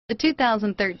The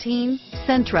 2013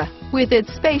 Sentra. With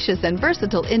its spacious and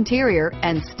versatile interior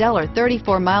and stellar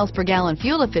 34 miles per gallon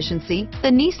fuel efficiency, the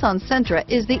Nissan Sentra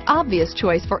is the obvious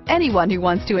choice for anyone who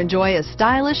wants to enjoy a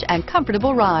stylish and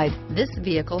comfortable ride. This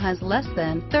vehicle has less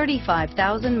than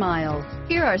 35,000 miles.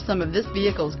 Here are some of this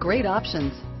vehicle's great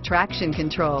options: traction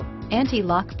control,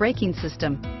 anti-lock braking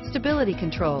system, stability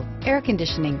control, air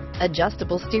conditioning,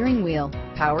 adjustable steering wheel,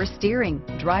 power steering,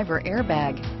 driver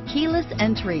airbag, keyless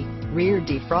entry, rear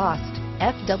defrost,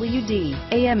 FWD,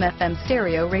 AM/FM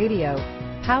stereo radio,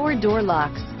 power door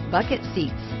locks, bucket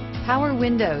seats, power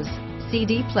windows,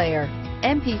 CD player,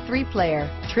 MP3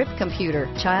 player, trip computer,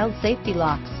 child safety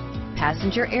locks,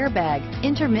 passenger airbag,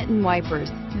 intermittent wipers.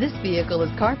 This vehicle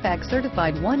is Carfax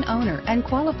certified one owner and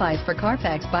qualifies for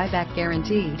Carfax buyback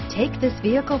guarantee. Take this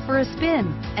vehicle for a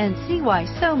spin and see why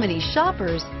so many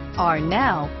shoppers are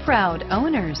now proud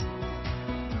owners.